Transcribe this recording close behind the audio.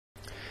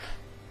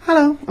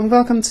Hello and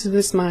welcome to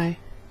this my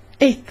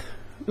 8th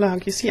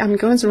vlog. You see, I'm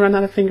going to run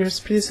out of fingers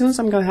pretty soon,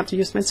 so I'm going to have to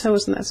use my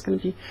toes, and that's going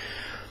to be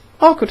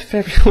awkward for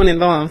everyone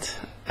involved.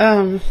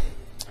 I'm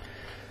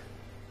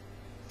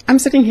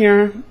sitting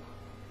here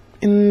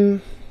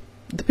in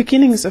the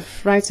beginnings of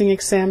writing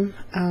exam,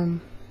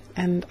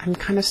 and I'm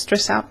kind of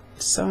stressed out,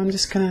 so I'm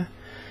just going to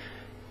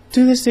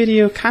do this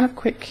video kind of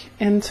quick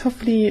and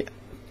hopefully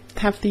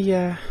have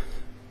the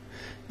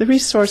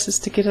resources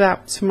to get it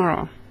out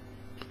tomorrow.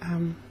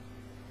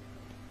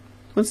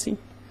 We'll see.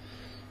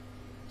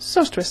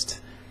 So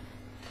stressed.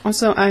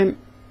 Also,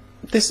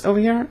 this over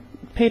here,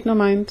 paid no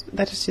mind.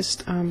 That is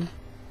just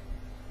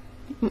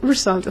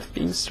result of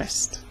being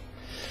stressed.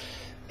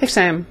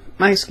 Exam,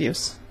 my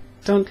excuse.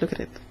 Don't look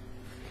at it.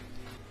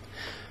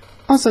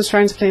 Also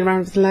trying to play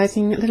around with the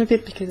lighting a little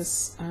bit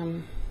because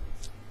I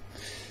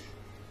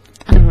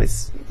don't know.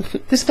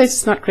 This place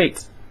is not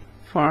great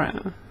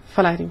for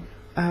lighting.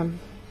 And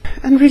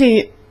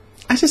really,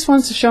 I just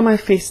wanted to show my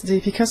face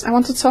today because I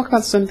want to talk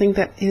about something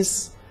that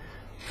is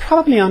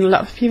probably on a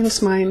lot of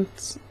people's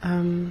minds,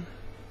 a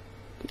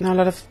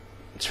lot of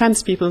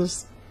trans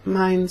people's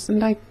minds,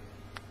 and I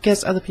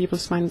guess other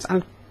people's minds.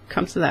 I'll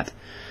come to that.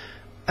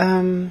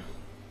 And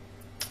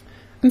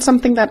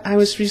something that I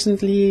was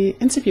recently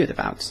interviewed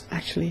about,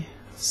 actually.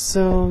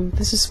 So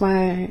this is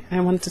why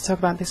I wanted to talk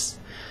about this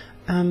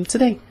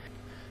today.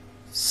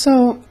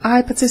 So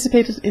I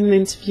participated in an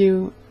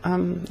interview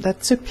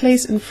that took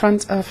place in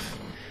front of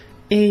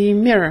a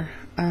mirror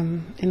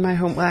in my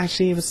home. Well,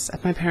 actually it was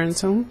at my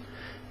parents' home,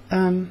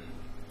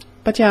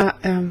 but yeah,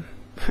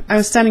 I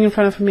was standing in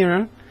front of a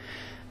mirror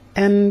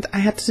and I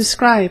had to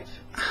describe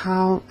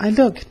how I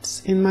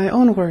looked in my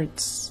own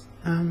words,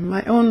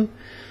 my own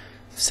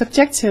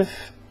subjective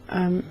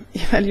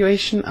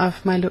evaluation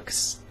of my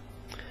looks.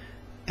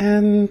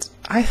 And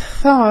I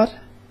thought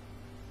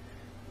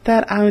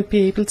that I would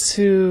be able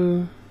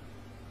to,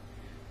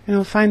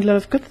 find a lot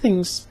of good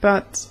things,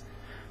 but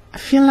I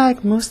feel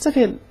like most of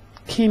it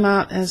came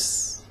out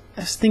as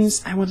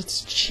things I wanted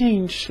to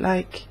change,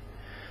 like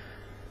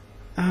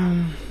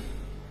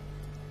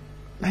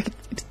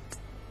it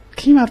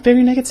came out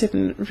very negative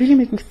and really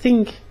made me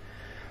think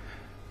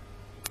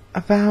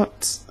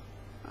about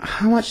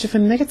how much of a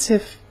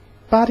negative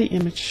body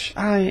image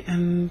I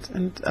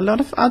and a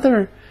lot of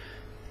other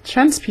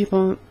trans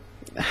people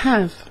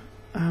have.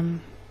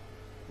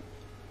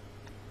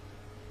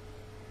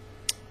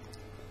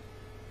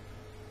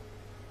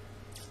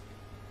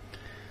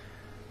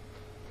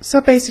 So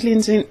basically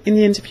in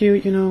the interview,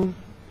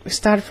 we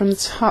started from the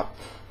top.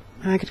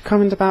 I could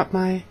comment about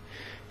my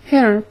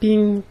hair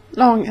being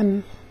long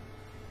and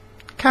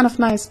kind of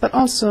nice, but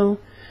also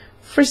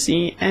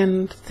frizzy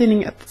and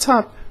thinning at the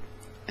top,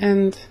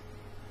 and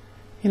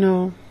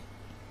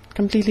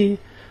completely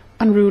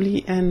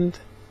unruly and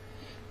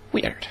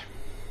weird.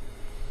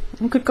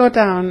 We could go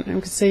down and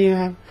we could say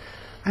I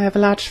have a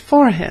large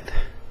forehead.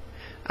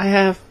 I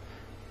have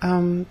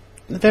a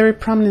very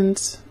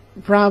prominent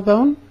brow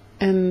bone,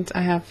 and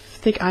I have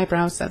thick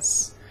eyebrows.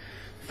 That's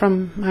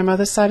from my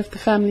mother's side of the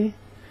family.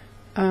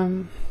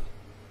 The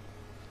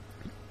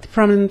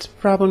prominent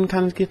brow bone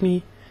kind of give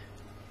me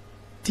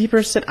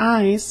deeper set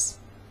eyes.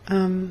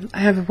 I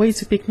have a way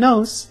too big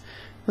nose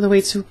with a way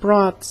too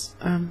broad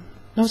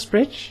nose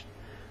bridge,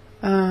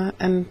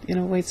 and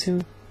way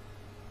too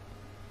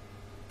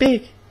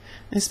big,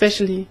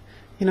 especially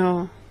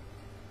in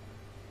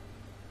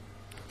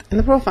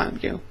the profile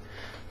view.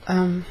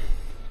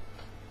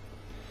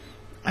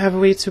 I have a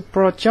way too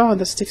broad jaw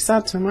that sticks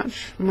out too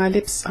much. My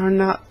lips are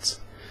not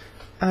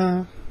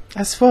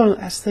as full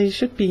as they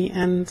should be,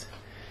 and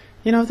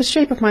the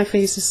shape of my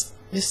face is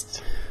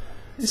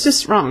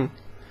just wrong.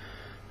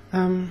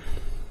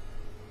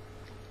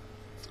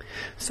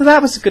 So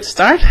that was a good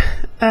start.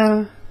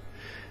 Then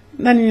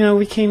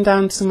we came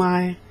down to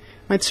my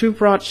two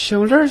broad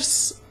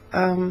shoulders,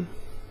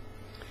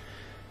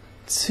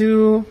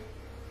 still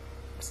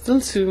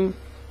too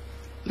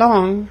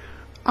long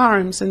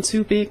arms and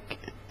too big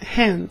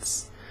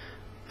hands,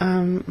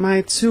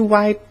 my too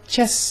wide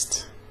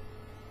chest,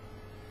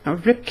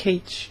 rib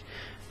cage,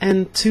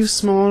 and too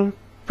small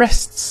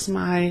breasts,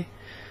 my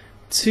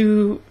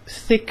too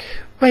thick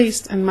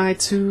waist and my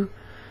too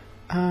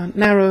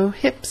narrow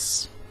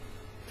hips,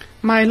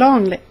 my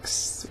long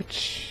legs,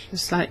 which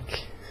is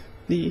like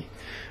the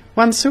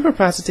one super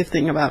positive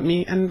thing about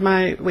me, and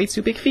my way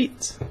too big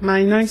feet,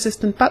 my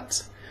non-existent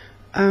butt.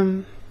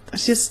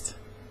 It's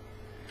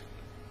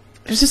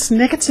just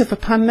negative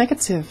upon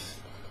negative.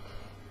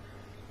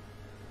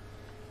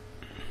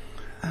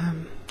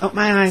 Oh,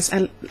 my eyes.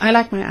 I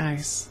like my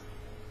eyes,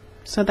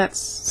 so that's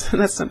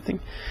something.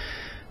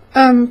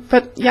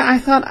 But yeah, I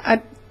thought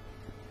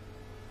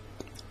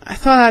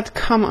I'd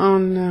come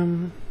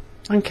on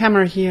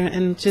camera here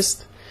and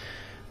just,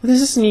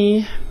 this is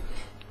me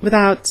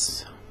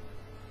without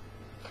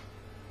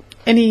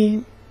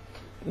any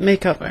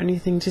makeup or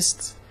anything,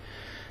 just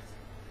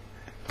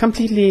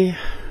completely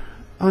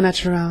au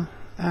naturel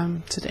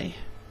today.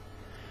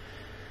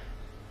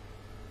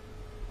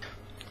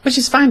 Which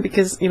is fine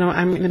because,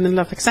 I'm in the middle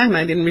of exam.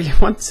 I didn't really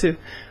want to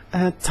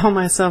doll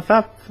myself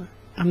up.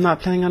 I'm not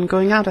planning on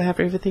going out. I have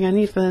everything I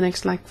need for the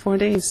next like 4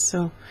 days.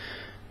 So,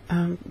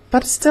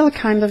 but it's still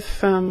kind of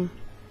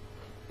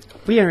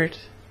weird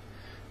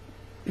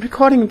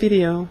recording a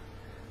video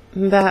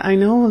that I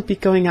know will be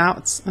going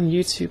out on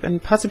YouTube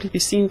and possibly be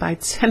seen by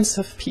tens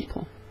of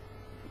people.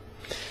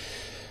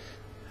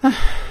 But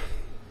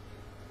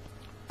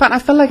I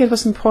felt like it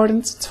was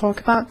important to talk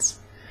about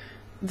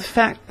the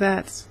fact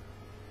that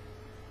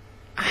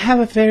I have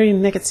a very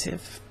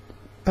negative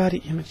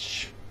body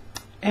image.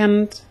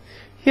 And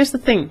here's the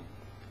thing.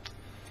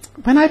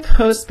 When I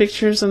post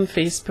pictures on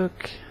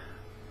Facebook,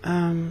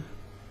 or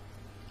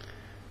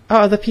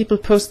other people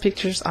post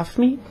pictures of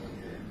me,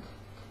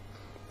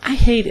 I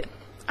hate it.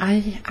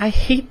 I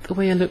hate the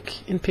way I look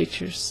in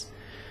pictures.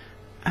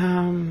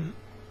 I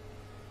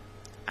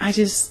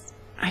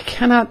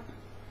cannot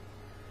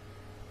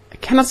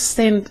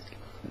stand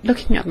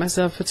looking at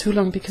myself for too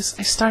long, because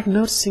I start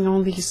noticing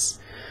all these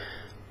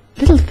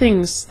little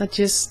things that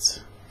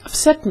just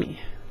upset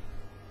me.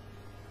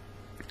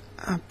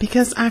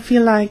 Because I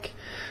feel like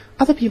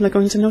other people are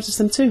going to notice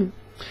them too.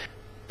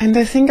 And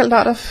I think a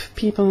lot of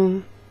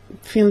people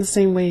feel the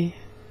same way.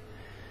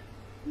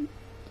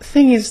 The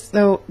thing is,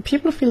 though,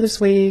 people feel this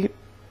way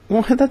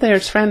whether they're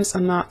trans or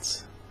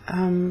not.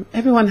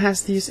 Everyone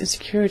has these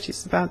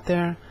insecurities about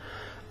their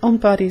own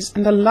bodies,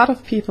 and a lot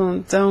of people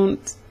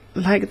don't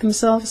like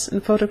themselves in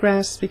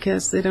photographs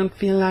because they don't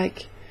feel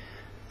like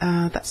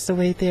that's the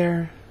way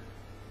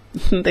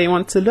they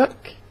want to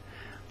look.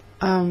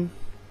 I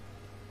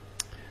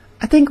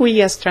think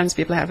we as trans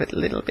people have it a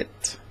little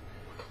bit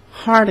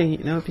harder,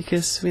 you know,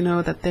 because we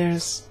know that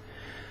there's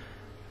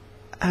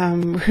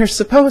we're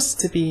supposed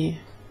to be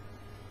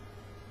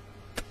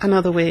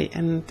another way,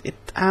 and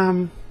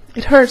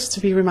it hurts to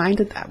be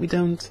reminded that we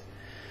don't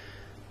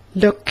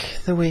look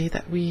the way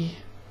that we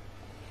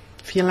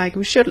feel like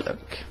we should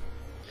look.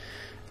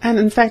 And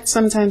in fact,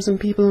 sometimes when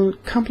people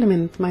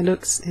compliment my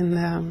looks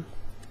in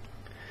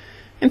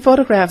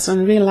photographs or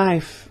in real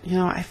life, you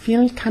know, I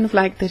feel kind of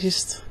like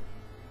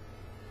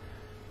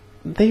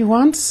they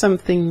want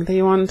something,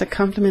 they want a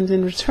compliment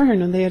in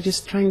return, and they are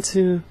just trying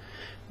to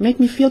make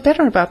me feel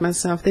better about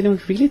myself. They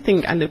don't really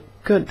think I look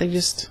good, they're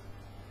just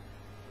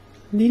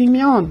leading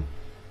me on.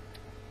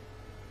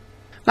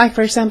 Like,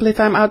 for example, if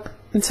I'm out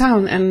in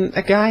town and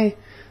a guy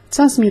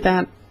tells me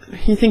that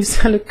he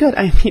thinks I look good,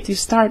 I immediately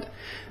start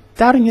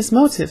doubting his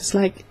motives.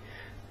 Like,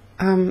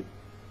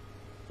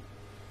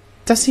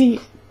 is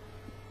he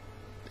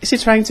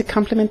trying to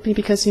compliment me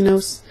because he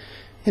knows,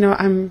 you know,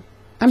 I'm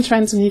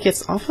trans and he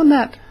gets off on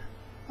that,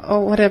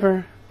 or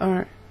whatever?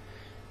 Or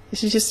is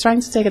he just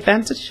trying to take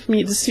advantage of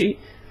me?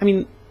 I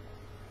mean,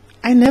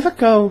 I never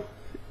go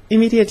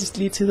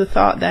immediately to the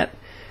thought that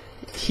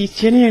he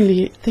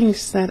genuinely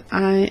thinks that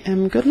I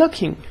am good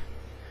looking.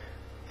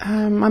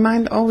 My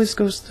mind always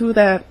goes through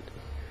that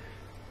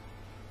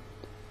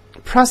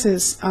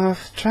process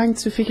of trying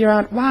to figure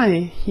out why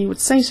he would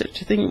say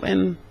such a thing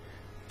when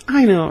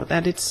I know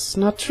that it's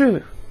not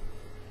true.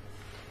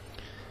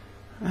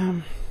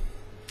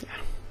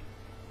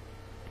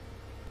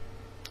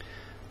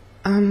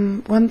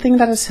 One thing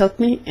that has helped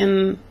me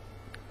in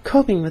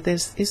coping with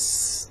this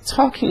is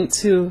talking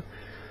to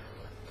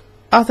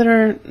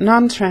other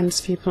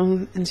non-trans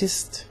people and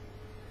just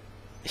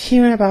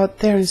hearing about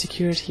their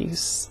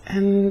insecurities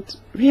and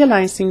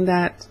realizing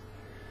that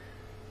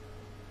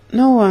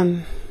no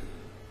one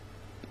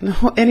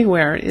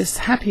anywhere is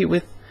happy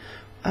with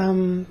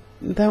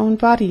their own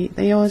body.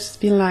 They always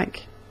feel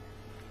like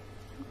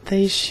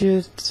they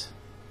should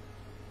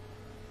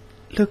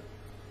look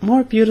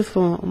more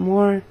beautiful,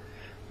 more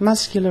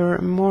muscular,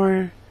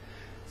 more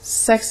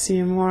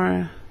sexy,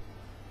 more,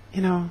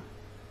 you know.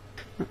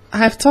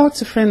 I've talked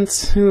to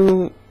friends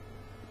who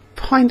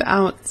point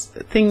out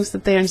things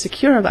that they're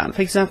insecure about.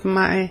 For example,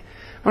 one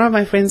of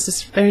my friends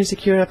is very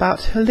insecure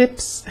about her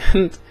lips,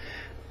 and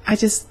I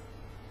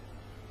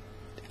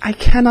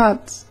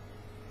cannot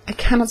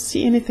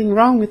see anything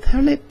wrong with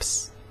her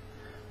lips.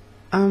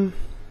 And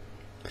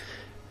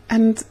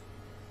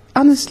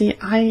honestly,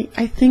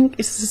 I think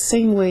it's the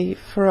same way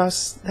for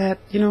us, that,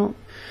 you know,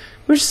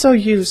 we're so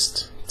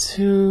used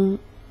to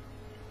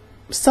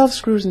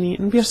self-scrutiny,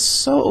 and we are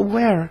so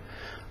aware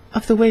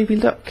of the way we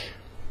look,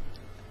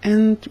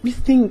 and we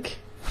think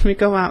when we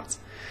go out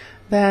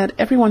that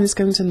everyone is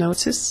going to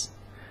notice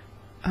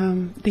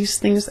these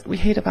things that we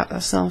hate about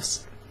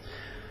ourselves.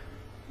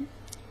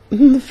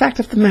 The fact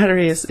of the matter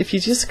is, if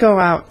you just go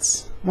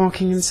out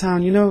walking in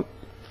town, you know,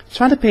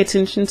 try to pay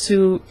attention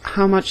to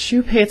how much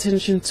you pay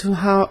attention to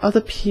how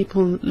other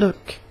people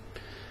look.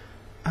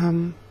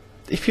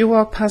 If you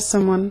walk past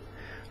someone,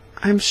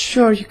 I'm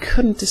sure you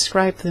couldn't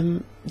describe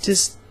them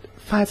just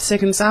 5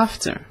 seconds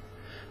after,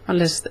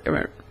 unless they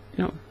were,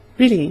 you know,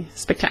 really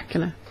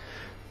spectacular.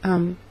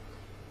 How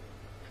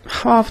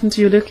often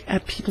do you look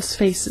at people's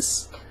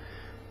faces?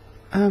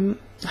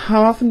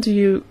 How often do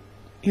you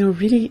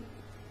really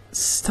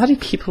study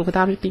people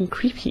without it being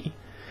creepy?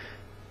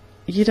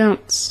 You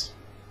don't.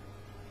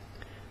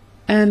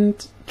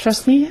 And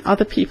trust me,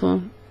 other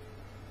people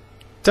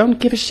don't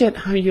give a shit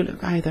how you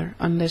look either,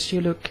 unless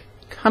you look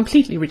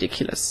completely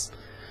ridiculous.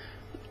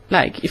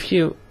 Like if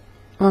you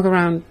walk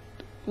around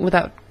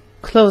without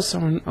clothes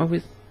on, or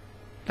with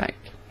like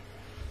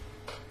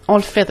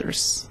all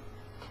feathers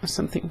or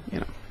something,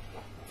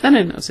 then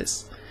I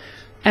notice.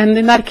 And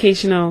in that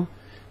case, you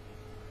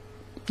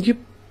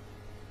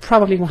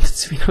probably wanted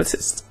to be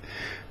noticed.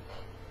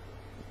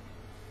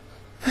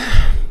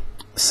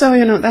 So,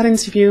 that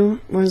interview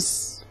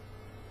was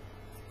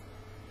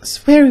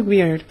very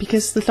weird,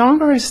 because the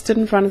longer I stood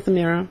in front of the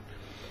mirror,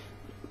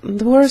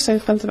 the worse I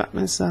felt about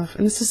myself.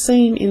 And it's the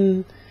same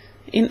in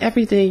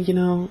every day,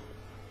 the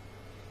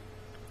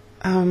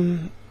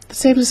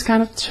tables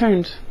kind of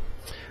turned.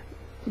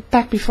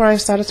 Back before I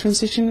started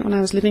transition, when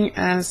I was living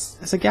as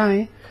a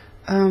guy,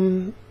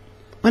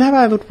 whenever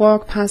I would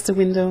walk past a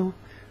window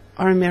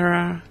or a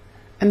mirror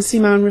and see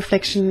my own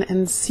reflection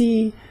and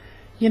see,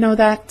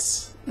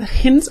 that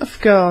hint of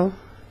girl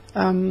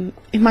in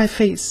my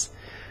face,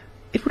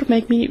 it would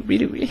make me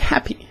really, really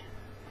happy.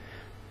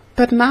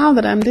 But now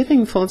that I'm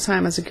living full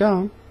time as a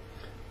girl,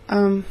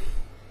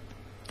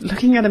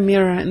 looking at a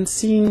mirror and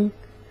seeing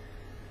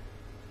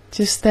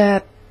just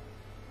that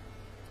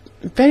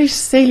very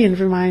salient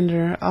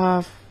reminder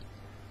of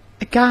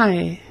a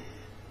guy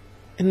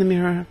in the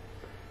mirror,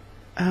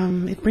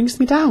 it brings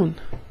me down,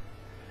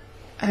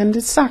 and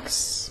it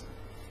sucks.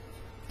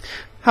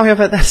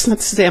 However, that's not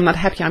to say I'm not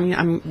happy. I mean,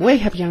 I'm way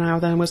happier now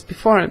than I was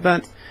before,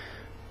 but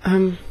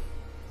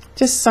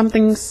just some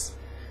things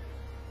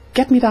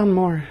get me down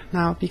more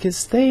now,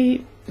 because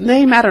they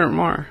matter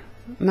more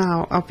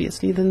now,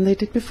 obviously, than they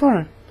did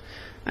before.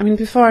 I mean,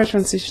 before I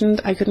transitioned,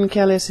 I couldn't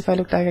care less if I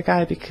looked like a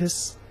guy,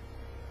 because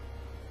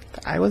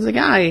I was a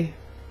guy.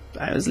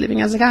 I was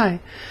living as a guy.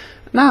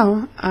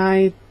 Now,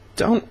 I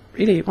don't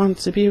really want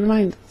to be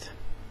reminded.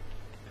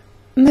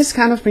 And this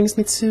kind of brings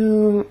me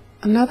to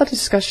another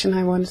discussion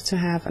I wanted to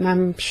have, and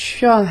I'm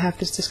sure I'll have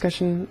this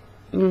discussion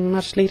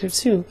much later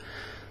too,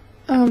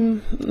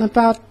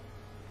 about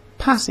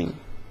passing,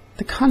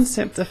 the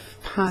concept of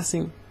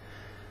passing.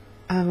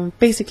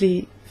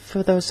 Basically,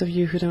 for those of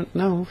you who don't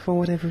know, for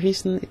whatever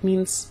reason, it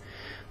means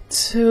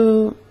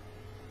to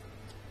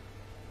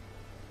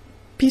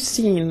be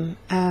seen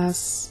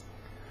as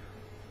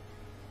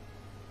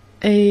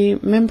a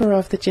member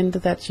of the gender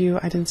that you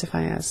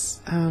identify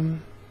as,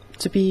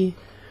 to be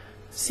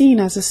seen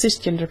as a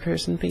cisgender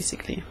person,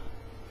 basically.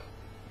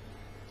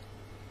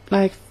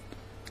 Like,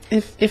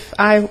 if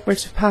I were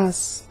to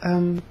pass,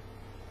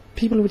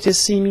 people would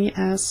just see me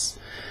as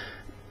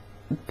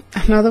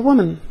another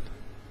woman.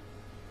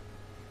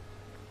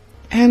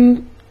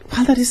 And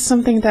while that is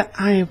something that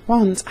I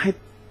want, I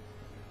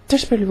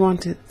desperately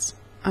want it,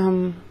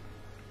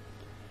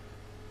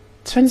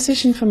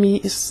 transition for me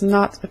is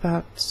not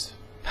about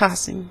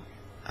passing.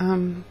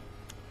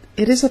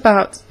 It is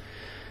about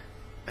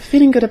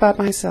feeling good about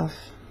myself,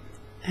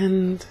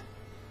 and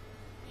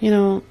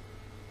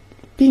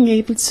being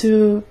able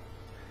to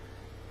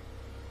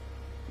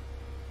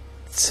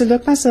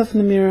look myself in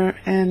the mirror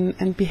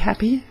and be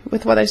happy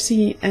with what I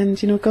see, and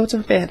go to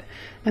bed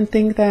and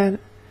think that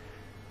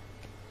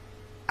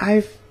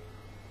I've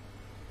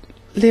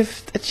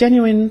lived a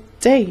genuine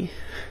day.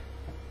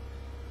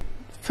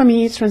 For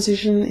me,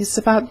 transition is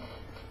about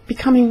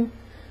becoming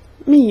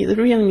me, the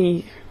real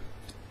me,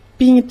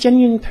 being a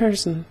genuine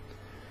person.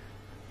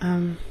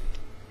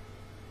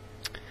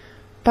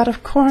 But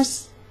of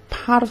course,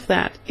 part of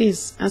that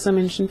is, as I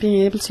mentioned,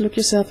 being able to look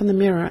yourself in the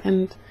mirror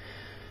and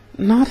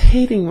not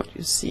hating what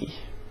you see.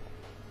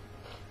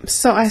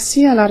 So I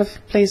see a lot of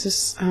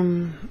places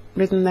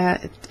written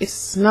that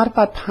it's not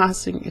about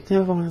passing, it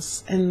never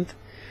was, and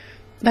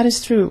that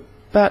is true,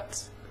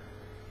 but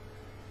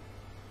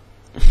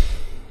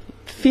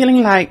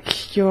feeling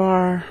like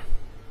you're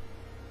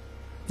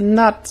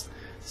not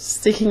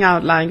sticking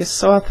out like a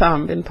sore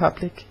thumb in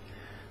public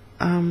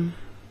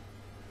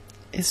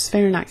is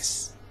very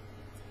nice.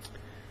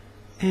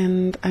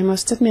 And I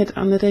must admit,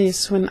 on the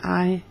days when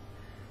I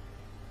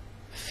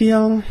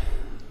feel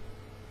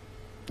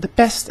the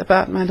best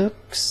about my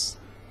looks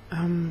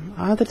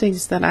are the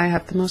days that I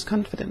have the most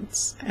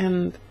confidence.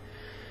 And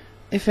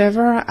if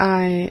ever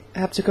I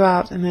have to go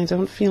out and I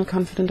don't feel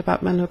confident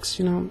about my looks,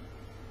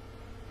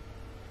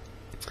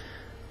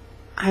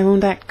 I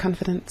won't act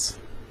confident,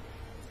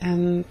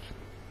 and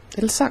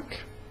it'll suck.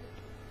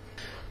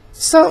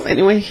 So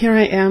anyway, here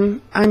I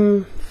am.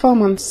 I'm 4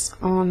 months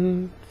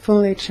on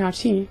full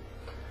HRT,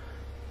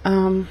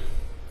 and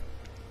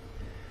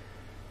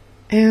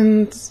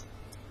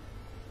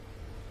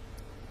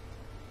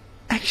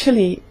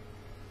actually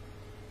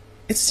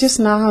it's just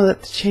now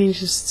that the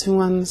changes to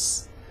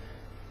one's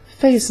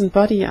face and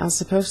body are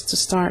supposed to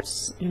start,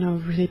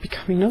 really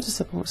becoming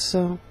noticeable.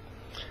 So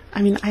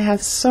I mean, I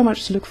have so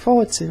much to look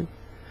forward to.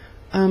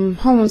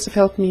 Hormones have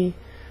helped me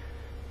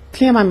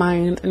clear my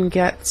mind and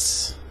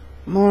get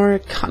more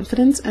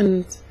confident,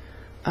 and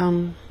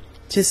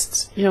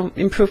just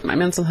improve my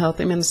mental health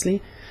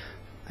immensely.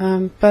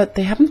 But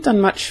they haven't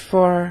done much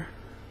for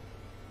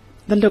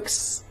the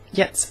looks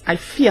yet, I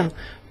feel.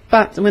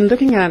 But when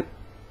looking at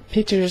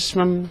pictures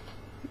from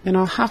you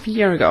know, half a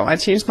year ago. I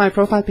changed my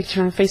profile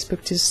picture on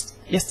Facebook just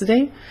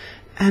yesterday,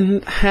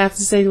 and I have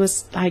to say it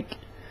was like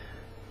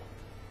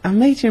a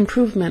major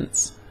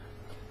improvement.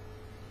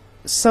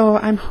 So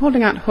I'm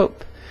holding out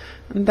hope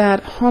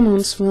that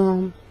hormones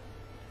will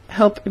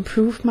help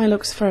improve my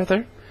looks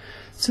further,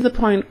 to the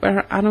point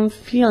where I don't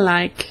feel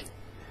like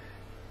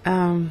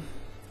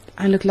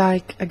I look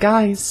like a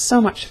guy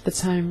so much of the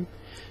time.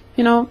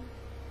 You know,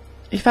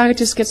 if I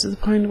just get to the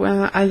point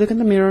where I look in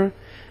the mirror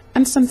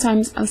and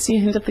sometimes I'll see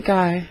a hint of the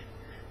guy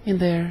in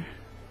there,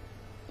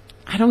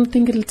 I don't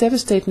think it'll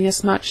devastate me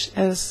as much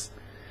as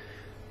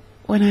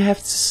when I have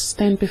to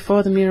stand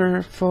before the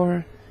mirror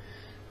for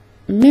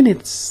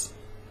minutes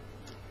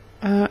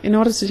in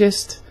order to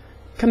just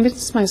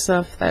convince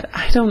myself that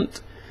I don't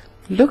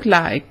look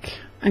like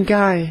a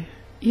guy,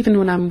 even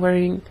when I'm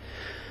wearing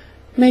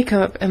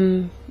makeup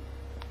and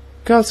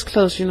girls'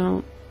 clothes, you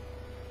know.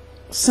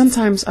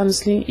 Sometimes,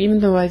 honestly,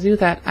 even though I do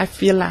that, I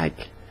feel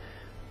like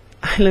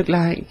I look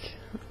like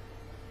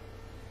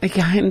a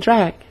guy in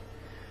drag,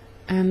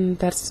 and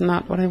that's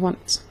not what I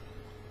want.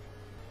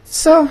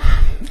 So,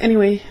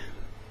 anyway,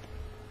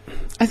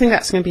 I think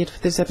that's going to be it for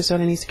this episode.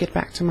 I need to get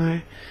back to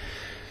my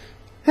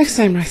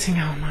exam writing.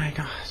 Oh my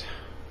god,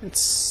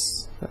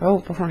 it's so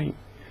boring.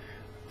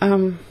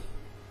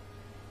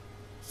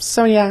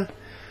 So yeah,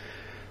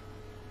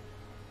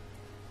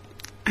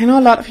 I know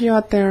a lot of you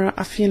out there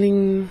are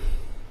feeling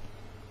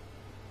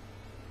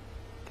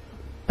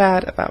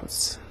bad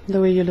about the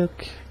way you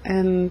look,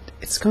 and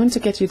it's going to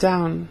get you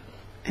down,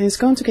 and it's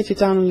going to get you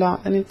down a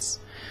lot, and it's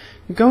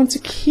going to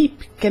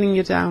keep getting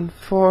you down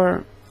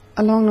for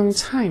a long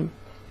time.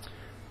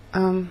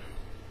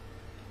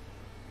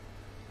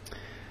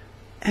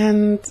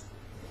 And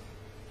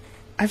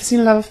I've seen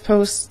a lot of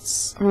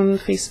posts on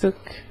Facebook,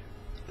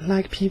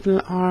 like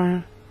people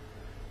are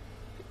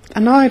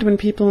annoyed when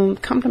people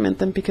compliment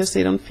them because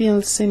they don't feel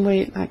the same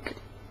way, like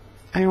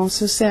I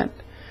also said.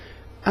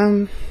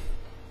 And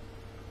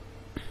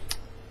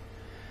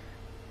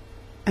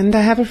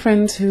I have a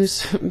friend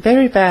who's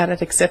very bad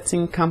at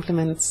accepting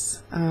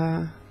compliments.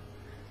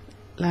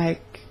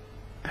 Like,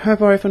 her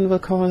boyfriend will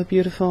call her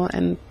beautiful,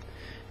 and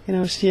you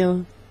know,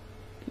 she'll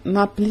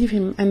not believe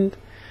him. And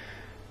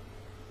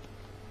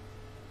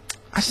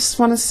I just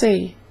want to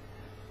say,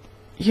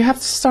 you have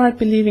to start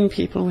believing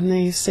people when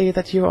they say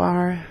that you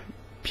are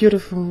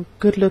beautiful,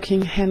 good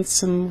looking,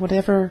 handsome,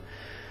 whatever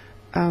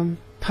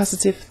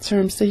positive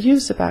terms they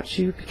use about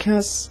you,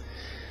 because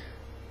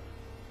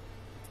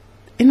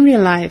in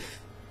real life,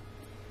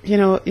 you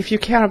know, if you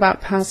care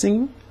about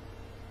passing,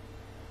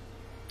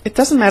 it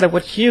doesn't matter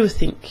what you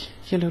think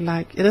you look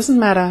like. It doesn't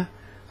matter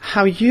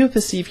how you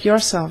perceive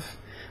yourself.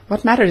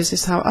 What matters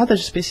is how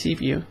others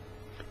perceive you.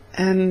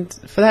 And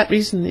for that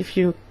reason, if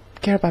you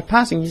care about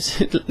passing, you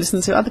should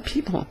listen to other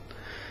people.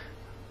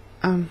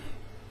 It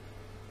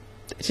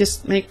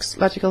just makes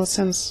logical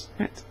sense,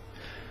 right?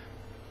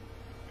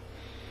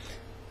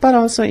 But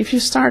also, if you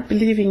start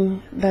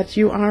believing that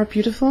you are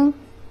beautiful,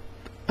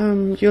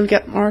 you'll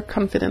get more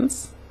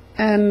confidence,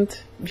 and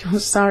you'll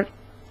start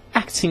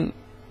acting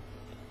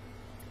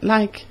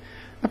like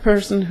a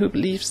person who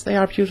believes they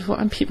are beautiful,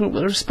 and people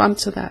will respond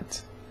to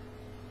that.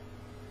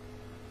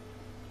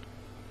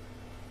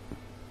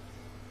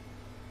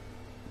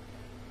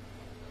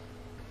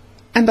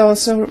 And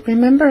also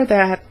remember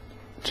that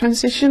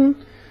transition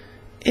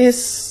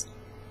is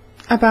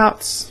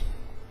about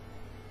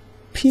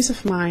peace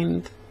of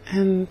mind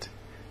and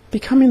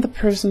becoming the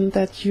person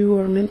that you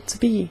are meant to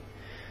be.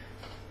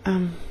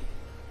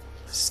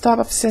 Stop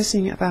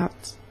obsessing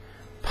about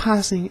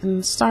passing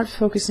and start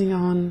focusing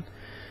on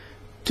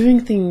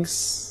doing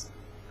things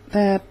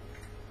that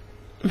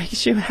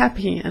makes you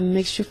happy and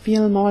makes you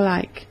feel more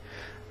like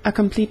a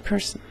complete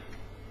person.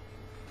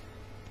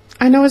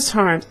 I know it's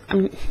hard. I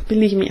mean,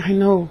 believe me, I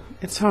know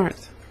it's hard.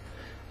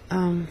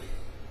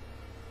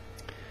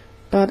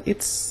 But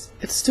it's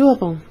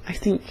doable, I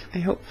think, I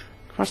hope.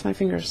 Cross my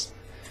fingers.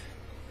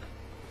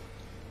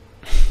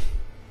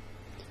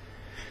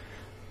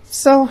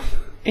 So,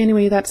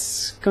 anyway,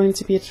 that's going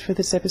to be it for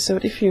this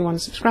episode. If you want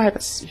to subscribe,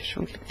 as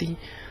usual, click the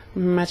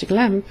magic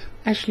lamp.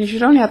 Actually, you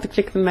should only have to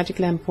click the magic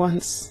lamp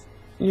once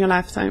in your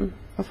lifetime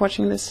of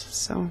watching this,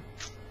 so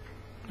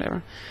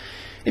whatever.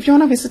 If you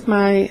want to visit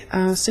my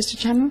sister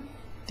channel,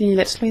 the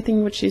Let's Play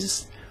thing, which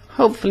is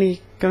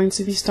hopefully going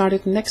to be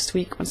started next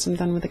week once I'm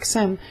done with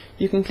exam,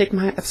 you can click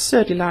my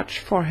absurdly large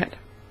forehead.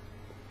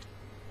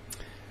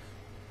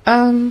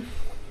 And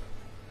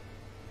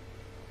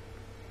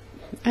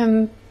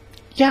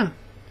yeah,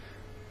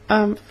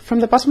 from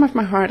the bottom of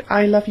my heart,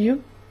 I love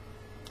you.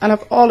 I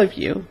love all of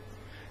you.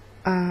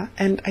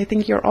 And I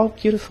think you're all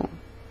beautiful.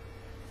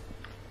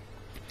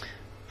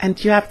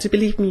 And you have to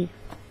believe me,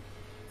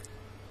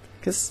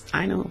 because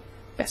I know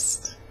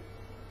best,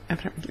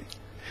 apparently.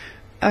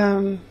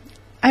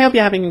 I hope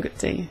you're having a good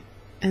day,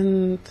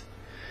 and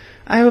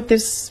I hope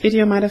this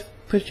video might have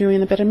put you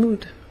in a better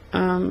mood,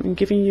 and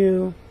giving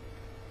you,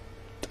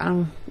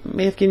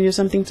 may have given you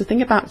something to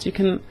think about. You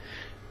can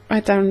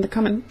write down in the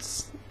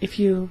comments if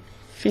you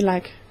feel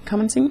like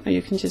commenting, or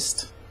you can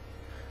just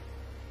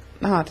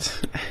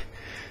not.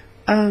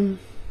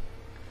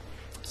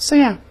 So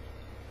yeah,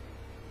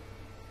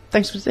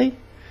 thanks for today.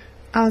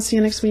 I'll see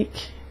you next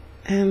week,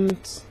 and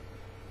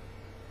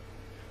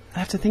I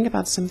have to think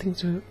about something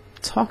to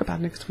talk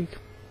about next week.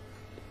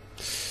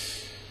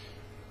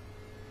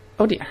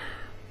 Oh dear,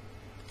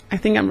 I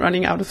think I'm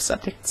running out of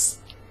subjects.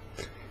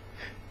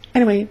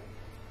 Anyway,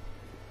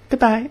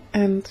 goodbye,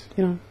 and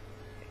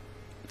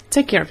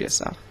take care of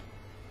yourself.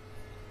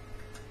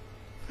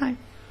 Bye.